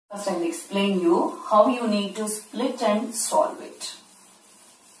First I will explain you how you need to split and solve it.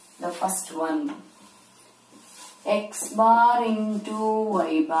 The first one, x bar into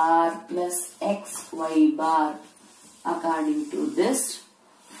y bar plus xy bar. According to this,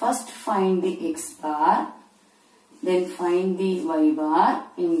 first find the x bar, then find the y bar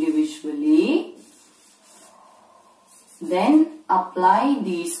individually. Then apply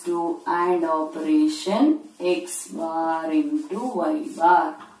these two AND operation, x bar into y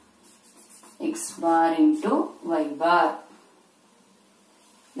bar. X bar into y bar.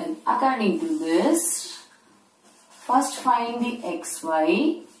 Then according to this, first find the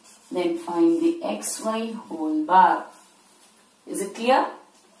xy, then find the xy whole bar. Is it clear?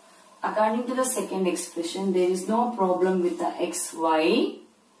 According to the second expression, there is no problem with the xy.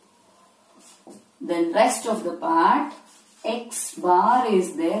 Then rest of the part, x bar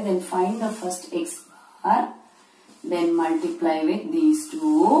is there, then find the first x bar, then multiply with these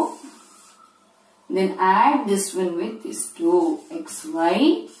two. Then add this one with this 2,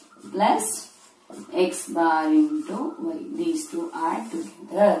 xy plus x bar into y. These two add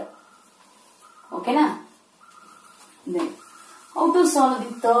together. Okay na? Then, how to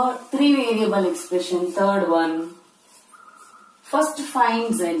solve the three variable expression, third one? First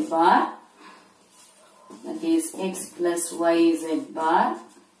find z bar, that is x plus y z bar.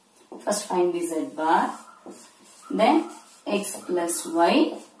 First find the z bar, then x plus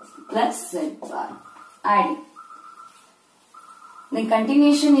y plus z bar. Adding. Then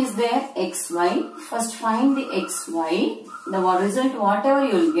continuation is there, xy. First find the xy. The result whatever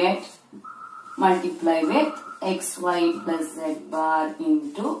you will get, multiply with xy plus z bar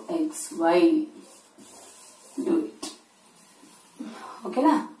into xy. Do it. Okay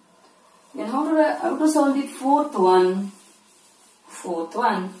na? Then how to solve the fourth one? Fourth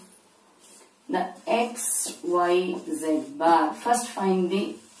one, the xy z bar. First find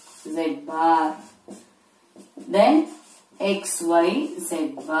the z bar, then xy z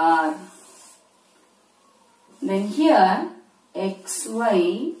bar. Then here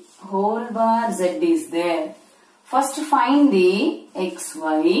xy whole bar z is there. First find the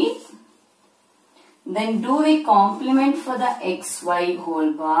xy, then do the complement for the xy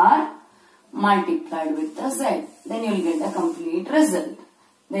whole bar multiplied with the z. Then you will get the complete result.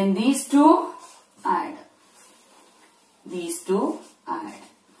 Then these two add. These two add.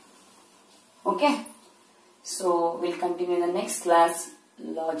 Okay. So we'll continue in the next class,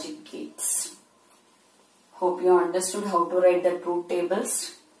 logic gates. Hope you understood how to write the truth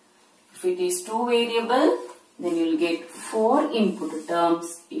tables. If it is 2 variable, then you will get 4 input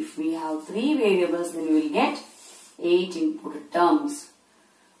terms. If we have 3 variables, then we will get 8 input terms.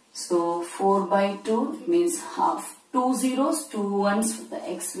 So 4 by 2 means half. 2 zeros, 2 ones for the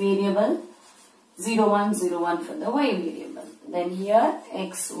x variable, 0 1 0 1 for the y variable. Then here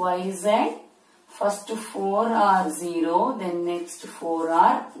x y z. First 4 are 0, then next 4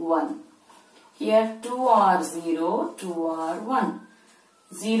 are 1. Here 2 are 0, 2 are 1.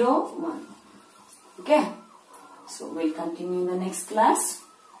 0, 1. Okay. So we'll continue in the next class,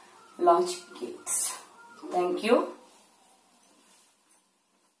 logic gates. Thank you.